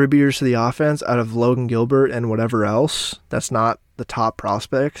contributors to the offense out of Logan Gilbert and whatever else that's not the top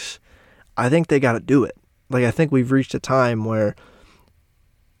prospects, I think they got to do it. Like, I think we've reached a time where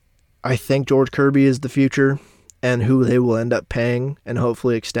I think George Kirby is the future and who they will end up paying and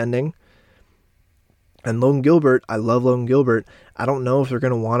hopefully extending. And Logan Gilbert, I love Logan Gilbert. I don't know if they're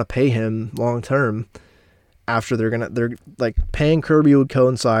going to want to pay him long term after they're like paying Kirby would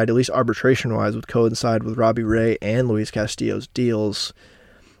coincide, at least arbitration wise, would coincide with Robbie Ray and Luis Castillo's deals.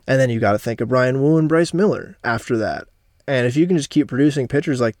 And then you got to think of Brian Wu and Bryce Miller after that. And if you can just keep producing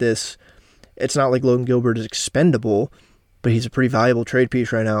pitchers like this, it's not like Logan Gilbert is expendable, but he's a pretty valuable trade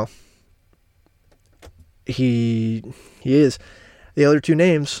piece right now. He is. The other two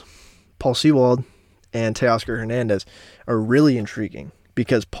names, Paul Sewald and Teoscar Hernandez, are really intriguing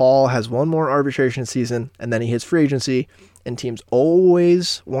because Paul has one more arbitration season and then he hits free agency, and teams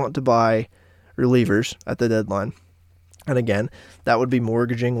always want to buy relievers at the deadline. And again, that would be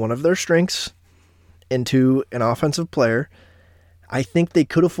mortgaging one of their strengths into an offensive player. I think they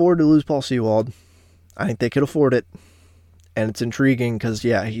could afford to lose Paul Sewald. I think they could afford it. And it's intriguing because,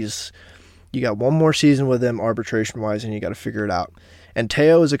 yeah, you got one more season with him arbitration-wise, and you got to figure it out. And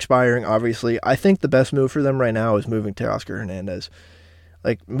Teo is expiring, obviously. I think the best move for them right now is moving Teoscar Hernandez.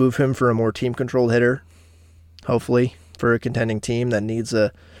 Like, move him for a more team-controlled hitter, hopefully, for a contending team that needs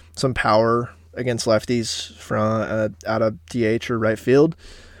some power against lefties from out of DH or right field.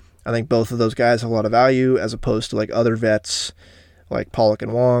 I think both of those guys have a lot of value as opposed to like other vets like Pollock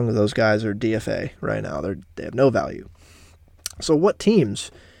and Wong. Those guys are DFA right now. They have no value. So what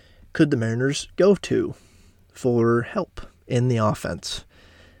teams could the Mariners go to for help in the offense?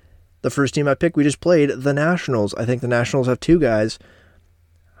 The first team I picked, we just played, the Nationals. I think the Nationals have two guys.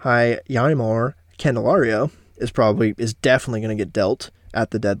 Yanimar Candelario is definitely going to get dealt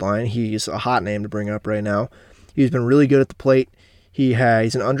at the deadline. He's a hot name to bring up right now. He's been really good at the plate.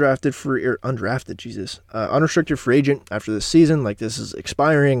 He's an unrestricted free agent after this season. Like, this is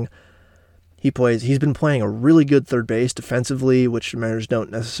expiring. He's been playing a really good third base defensively, which the Mariners don't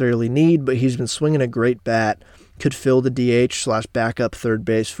necessarily need, but he's been swinging a great bat. Could fill the DH/backup third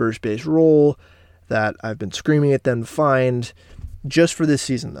base, first base role that I've been screaming at them to find just for this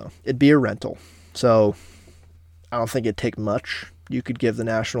season, though. It'd be a rental. So I don't think it'd take much. You could give the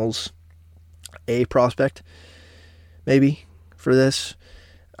Nationals a prospect, maybe, for this.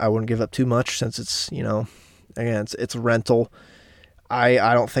 I wouldn't give up too much since it's, again, it's a rental.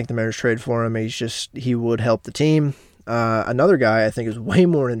 I don't think the Mariners trade for him. He would help the team. Another guy I think is way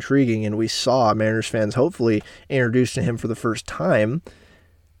more intriguing, and we saw Mariners fans hopefully introduced to him for the first time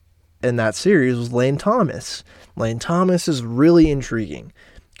in that series, was Lane Thomas. Lane Thomas is really intriguing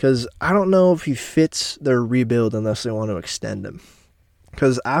because I don't know if he fits their rebuild unless they want to extend him.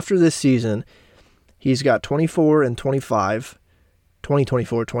 Because after this season, he's got 24 and 25,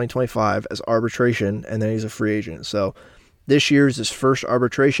 2024, 2025 as arbitration, and then he's a free agent. So this year is his first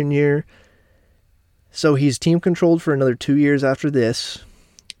arbitration year. So he's team controlled for another 2 years after this.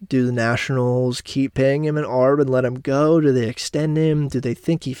 Do the Nationals keep paying him an ARB and let him go? Do they extend him? Do they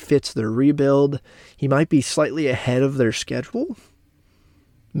think he fits their rebuild? He might be slightly ahead of their schedule.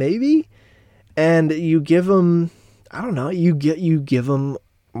 Maybe. And you give him, I don't know, you give him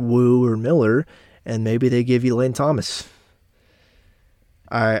Wu or Miller, and maybe they give you Lane Thomas.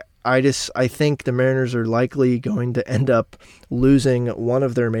 I think the Mariners are likely going to end up losing one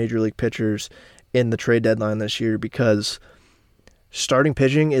of their major league pitchers in the trade deadline this year because starting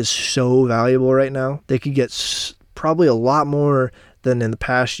pitching is so valuable right now. They could get probably a lot more than in the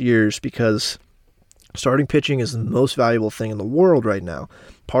past years because starting pitching is the most valuable thing in the world right now,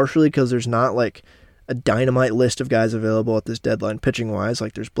 partially because there's not like a dynamite list of guys available at this deadline pitching-wise.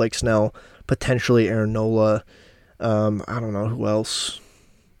 Like there's Blake Snell, potentially Aaron Nola, I don't know who else,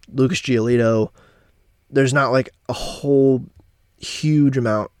 Lucas Giolito. There's not like a whole huge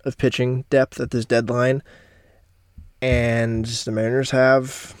amount of pitching depth at this deadline. And the Mariners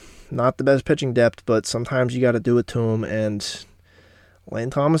have not the best pitching depth, but sometimes you got to do it to them, and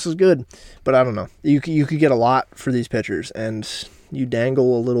Lane Thomas is good. But I don't know. You could get a lot for these pitchers, and you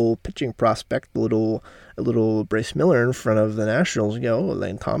dangle a little pitching prospect, a little Bryce Miller in front of the Nationals,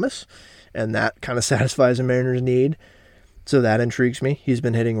 Lane Thomas, and that kind of satisfies the Mariners' need. So that intrigues me. He's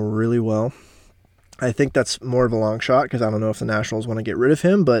been hitting really well. I think that's more of a long shot because I don't know if the Nationals want to get rid of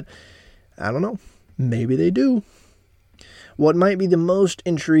him, but I don't know. Maybe they do. What might be the most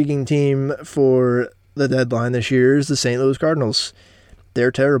intriguing team for the deadline this year is the St. Louis Cardinals.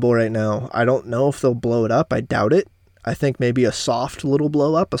 They're terrible right now. I don't know if they'll blow it up. I doubt it. I think maybe a soft little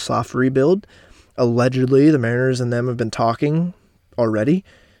blow up, a soft rebuild. Allegedly, the Mariners and them have been talking already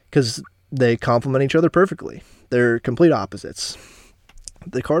because they complement each other perfectly. They're complete opposites.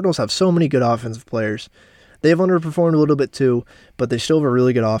 The Cardinals have so many good offensive players. They've underperformed a little bit too, but they still have a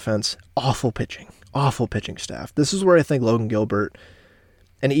really good offense. Awful pitching staff. This is where I think Logan Gilbert,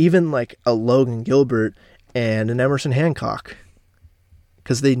 and even like a Logan Gilbert and an Emerson Hancock,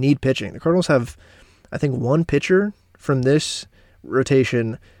 because they need pitching. The Cardinals have, I think, one pitcher from this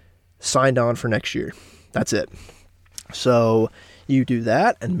rotation signed on for next year. That's it. So you do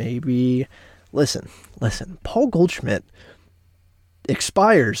that, and maybe, listen, Paul Goldschmidt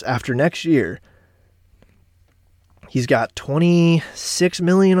expires after next year. He's got $26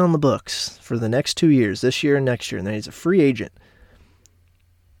 million on the books for the next 2 years, this year and next year, and then he's a free agent.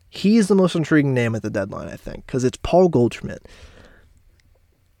 He's the most intriguing name at the deadline, I think, because it's Paul Goldschmidt.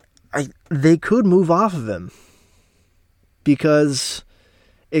 They could move off of him because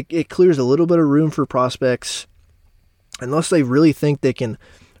it clears a little bit of room for prospects. Unless they really think they can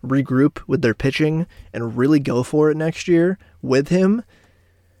regroup with their pitching and really go for it next year with him,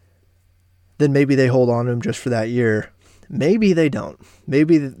 then maybe they hold on to him just for that year. Maybe they don't.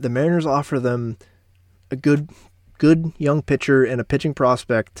 Maybe the Mariners offer them a good young pitcher and a pitching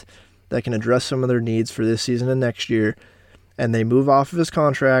prospect that can address some of their needs for this season and next year, and they move off of his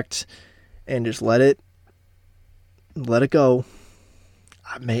contract and just let it go.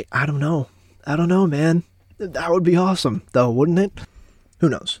 I don't know, man. That would be awesome, though, wouldn't it? Who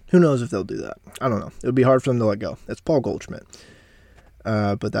knows? Who knows if they'll do that? I don't know. It would be hard for them to let go. It's Paul Goldschmidt.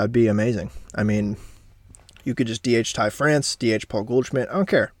 But that'd be amazing. I mean, you could just DH Ty France, DH Paul Goldschmidt. I don't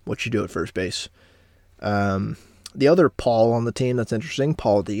care what you do at first base. The other Paul on the team that's interesting,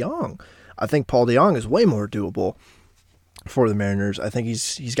 Paul DeJong. I think Paul DeJong is way more doable for the Mariners. I think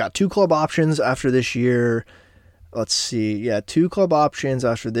he's got 2 club options after this year. Let's see. Yeah, 2 club options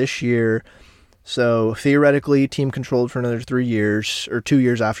after this year. So theoretically, team controlled for another 3 years or 2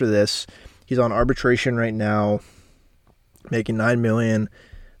 years after this. He's on arbitration right now, making $9 million.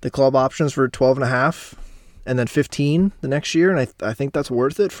 The club options for 12.5, and then 15 the next year. And I think that's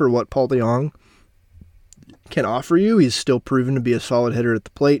worth it for what Paul DeJong can offer you. He's still proven to be a solid hitter at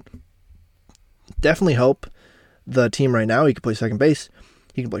the plate. Definitely help the team right now. He can play second base.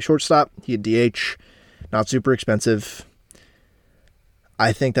 He can play shortstop. He can DH. Not super expensive.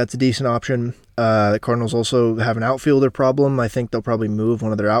 I think that's a decent option. The Cardinals also have an outfielder problem. I think they'll probably move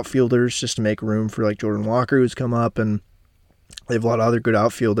one of their outfielders just to make room for like Jordan Walker, who's come up, and they have a lot of other good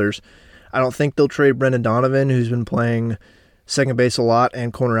outfielders. I don't think they'll trade Brendan Donovan, who's been playing second base a lot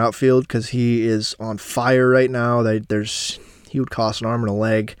and corner outfield, because he is on fire right now. He would cost an arm and a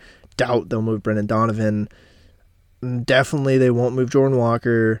leg. Doubt they'll move Brendan Donovan. Definitely they won't move Jordan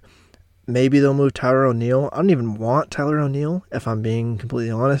Walker. Maybe they'll move Tyler O'Neill. I don't even want Tyler O'Neill, if I'm being completely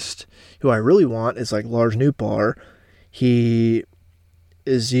honest. Who I really want is like Lars Nootbaar. He's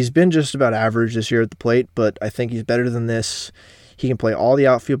been just about average this year at the plate, but I think he's better than this. He can play all the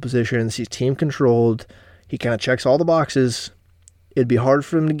outfield positions. He's team controlled. He kind of checks all the boxes. It'd be hard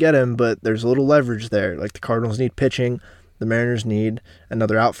for him to get him, but there's a little leverage there. Like the Cardinals need pitching. The Mariners need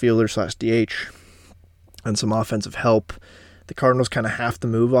another outfielder / DH and some offensive help. The Cardinals kind of have to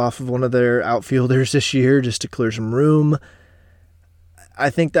move off of one of their outfielders this year just to clear some room. I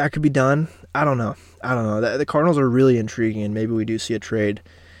think that could be done. I don't know. The Cardinals are really intriguing, and maybe we do see a trade.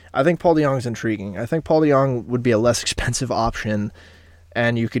 I think Paul DeJong is intriguing. I think Paul DeJong would be a less expensive option,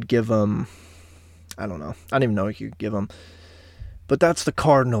 and you could give him, I don't know. I don't even know what you could give him. But that's the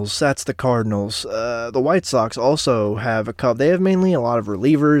Cardinals. The White Sox also have a couple. They have mainly a lot of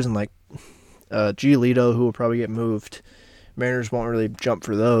relievers and like Giolito, who will probably get moved. Mariners won't really jump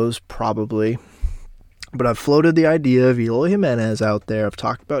for those, probably. But I've floated the idea of Eloy Jimenez out there. I've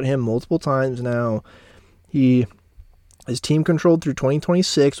talked about him multiple times now. He is team controlled through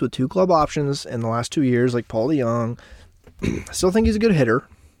 2026 with 2 club options in the last 2 years, like Paul DeJong. I still think he's a good hitter,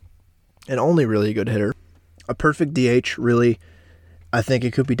 and only really a good hitter. A perfect DH, really. I think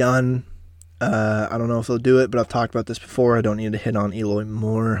it could be done. I don't know if they'll do it, but I've talked about this before. I don't need to hit on Eloy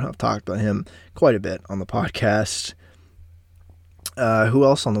more. I've talked about him quite a bit on the podcast. Who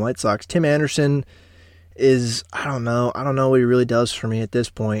else on the White Sox? Tim Anderson is, I don't know what he really does for me at this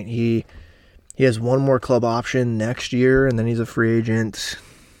point. He has one more club option next year, and then he's a free agent.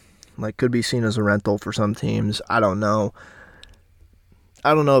 Like, could be seen as a rental for some teams. I don't know.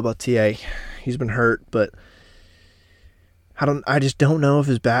 I don't know about TA. He's been hurt, but I just don't know if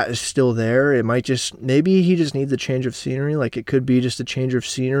his bat is still there. It might maybe he just needs a change of scenery. Like, it could be just a change of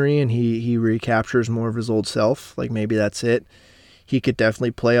scenery and he recaptures more of his old self. Like, maybe that's it. He could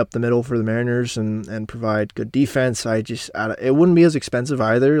definitely play up the middle for the Mariners and provide good defense. It wouldn't be as expensive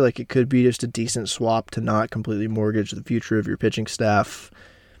either. Like, it could be just a decent swap to not completely mortgage the future of your pitching staff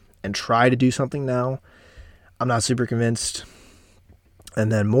and try to do something now. I'm not super convinced.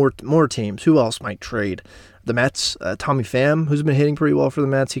 And then more teams. Who else might trade? The Mets, Tommy Pham, who's been hitting pretty well for the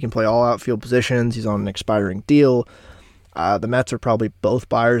Mets. He can play all outfield positions. He's on an expiring deal. The Mets are probably both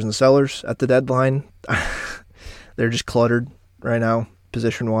buyers and sellers at the deadline. They're just cluttered right now,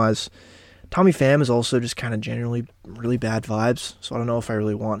 position-wise. Tommy Pham is also just kind of generally really bad vibes, so I don't know if I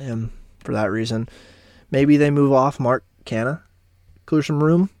really want him for that reason. Maybe they move off Mark Canha, clear some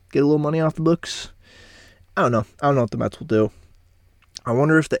room, get a little money off the books. I don't know. I don't know what the Mets will do. I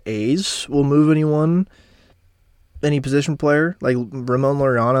wonder if the A's will move any position player. Like, Ramon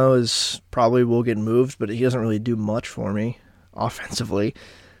Laureano will get moved, but he doesn't really do much for me offensively.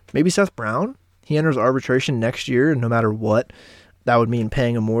 Maybe Seth Brown? He enters arbitration next year, and no matter what, that would mean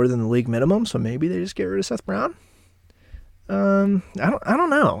paying him more than the league minimum, so maybe they just get rid of Seth Brown? I don't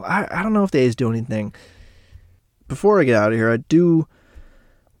know. I don't know if the A's do anything. Before I get out of here, I do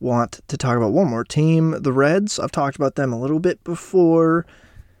want to talk about one more team, the Reds. I've talked about them a little bit before.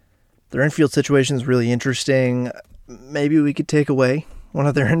 Their infield situation is really interesting. Maybe we could take away one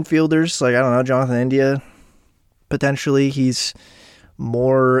of their infielders, like, I don't know, Jonathan India. Potentially, he's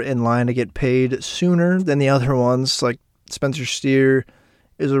more in line to get paid sooner than the other ones. Like, Spencer Steer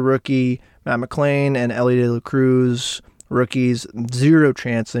is a rookie. Matt McLain and Elly De La Cruz, rookies. Zero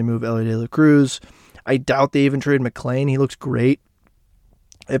chance they move Elly De La Cruz. I doubt they even trade McLain. He looks great.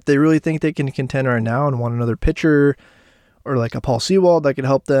 If they really think they can contend right now and want another pitcher or like a Paul Sewald that could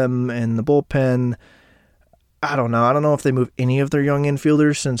help them in the bullpen, I don't know. I don't know if they move any of their young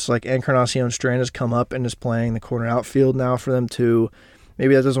infielders, since like Encarnacion Strand has come up and is playing the corner outfield now for them too.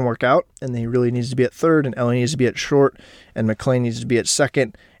 Maybe that doesn't work out, and he really needs to be at third, and Elly needs to be at short, and McLain needs to be at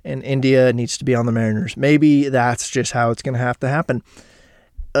second, and India needs to be on the Mariners. Maybe that's just how it's going to have to happen.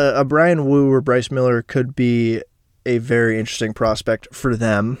 A Brian Wu or Bryce Miller could be a very interesting prospect for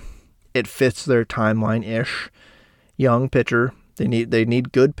them. It fits their timeline-ish. Young pitcher. They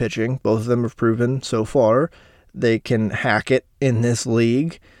need good pitching. Both of them have proven so far they can hack it in this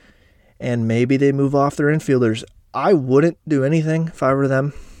league. And maybe they move off their infielders. I wouldn't do anything if I were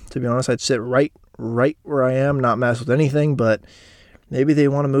them. To be honest, I'd sit right where I am, not mess with anything. But maybe they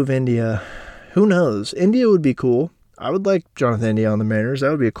want to move India. Who knows? India would be cool. I would like Jonathan India on the Mariners. That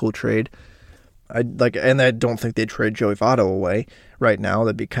would be a cool trade. And I don't think they'd trade Joey Votto away right now.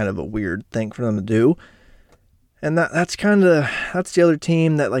 That'd be kind of a weird thing for them to do. And that's the other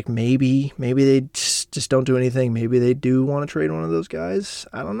team that, like, maybe they just don't do anything. Maybe they do want to trade one of those guys.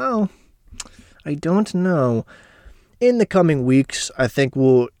 I don't know. In the coming weeks, I think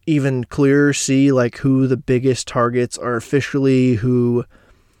we'll even clearer see like who the biggest targets are officially,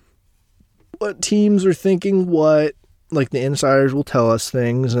 what teams are thinking what. Like, the insiders will tell us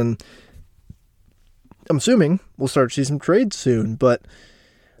things, and I'm assuming we'll start to see some trades soon. But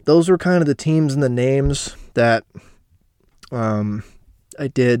those were kind of the teams and the names that I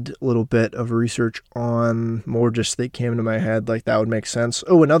did a little bit of research on, more just they came into my head, like that would make sense.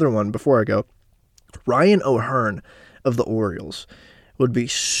 Oh, another one before I go. Ryan O'Hearn of the Orioles would be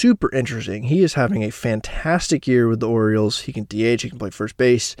super interesting. He is having a fantastic year with the Orioles. He can DH, he can play first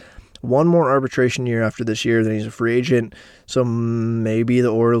base. One more arbitration year after this year, then he's a free agent. So maybe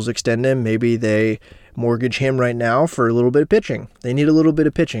the Orioles extend him. Maybe they mortgage him right now for a little bit of pitching. They need a little bit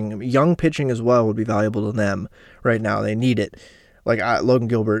of pitching. Young pitching as well would be valuable to them right now. They need it. Like Logan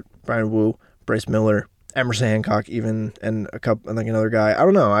Gilbert, Brian Wu, Bryce Miller, Emerson Hancock even, and another guy. I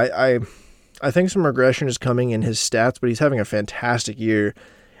don't know. I think some regression is coming in his stats, but he's having a fantastic year.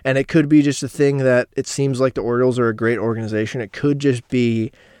 And it could be just a thing that it seems like the Orioles are a great organization. It could just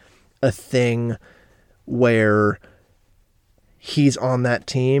be a thing where he's on that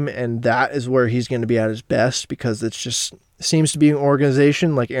team and that is where he's going to be at his best, because it's just seems to be an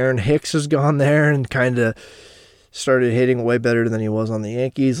organization. Like, Aaron Hicks has gone there and kind of started hitting way better than he was on the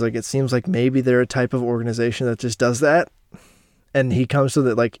Yankees. Like, it seems like maybe they're a type of organization that just does that. And he comes to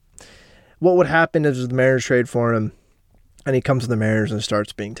like, what would happen if the Mariners trade for him and he comes to the Mariners and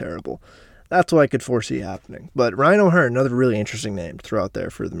starts being terrible? That's what I could foresee happening. But Ryan O'Hearn, another really interesting name to throw out there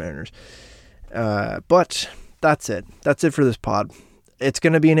for the Mariners. But that's it. That's it for this pod. It's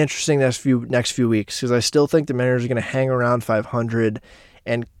going to be an interesting next few weeks, because I still think the Mariners are going to hang around 500.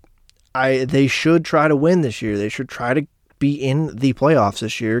 And They should try to win this year. They should try to be in the playoffs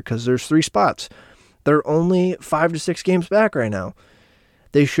this year because there's 3 spots. They're only 5 to 6 games back right now.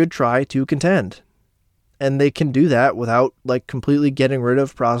 They should try to contend. And they can do that without like completely getting rid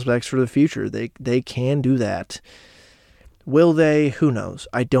of prospects for the future. They can do that. Will they? Who knows?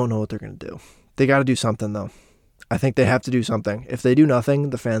 I don't know what they're going to do. They got to do something though. I think they have to do something. If they do nothing,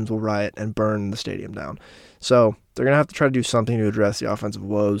 the fans will riot and burn the stadium down. So they're going to have to try to do something to address the offensive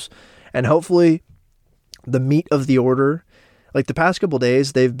woes. And hopefully the meat of the order, like the past couple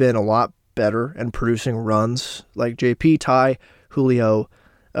days, they've been a lot better and producing runs. Like JP, Ty, Julio,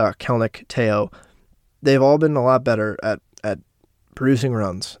 Kelnick, Teo, they've all been a lot better at producing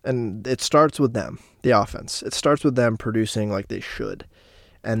runs. And it starts with them, the offense. It starts with them producing like they should.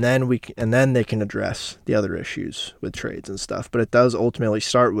 And then they can address the other issues with trades and stuff. But it does ultimately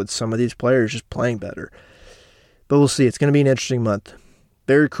start with some of these players just playing better. But we'll see. It's going to be an interesting month.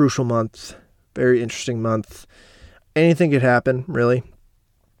 Very crucial month. Very interesting month. Anything could happen, really.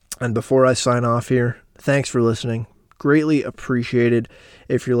 And before I sign off here, thanks for listening. Greatly appreciated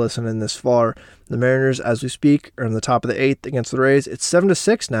if you're listening this far. The Mariners, as we speak, are in the top of the 8th against the Rays. It's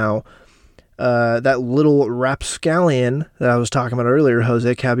 7-6 now. That little rapscallion that I was talking about earlier,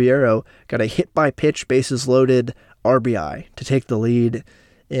 Jose Caballero, got a hit-by-pitch, bases-loaded RBI to take the lead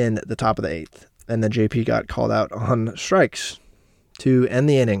in the top of the 8th. And then JP got called out on strikes to end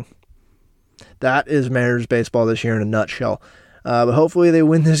the inning. That is Mariners baseball this year in a nutshell. But hopefully they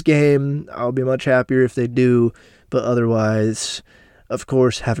win this game. I'll be much happier if they do. But otherwise, of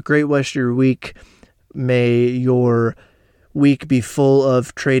course, have a great rest of your week. May your week be full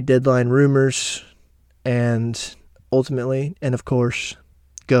of trade deadline rumors. And ultimately, and of course,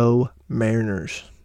 go Mariners.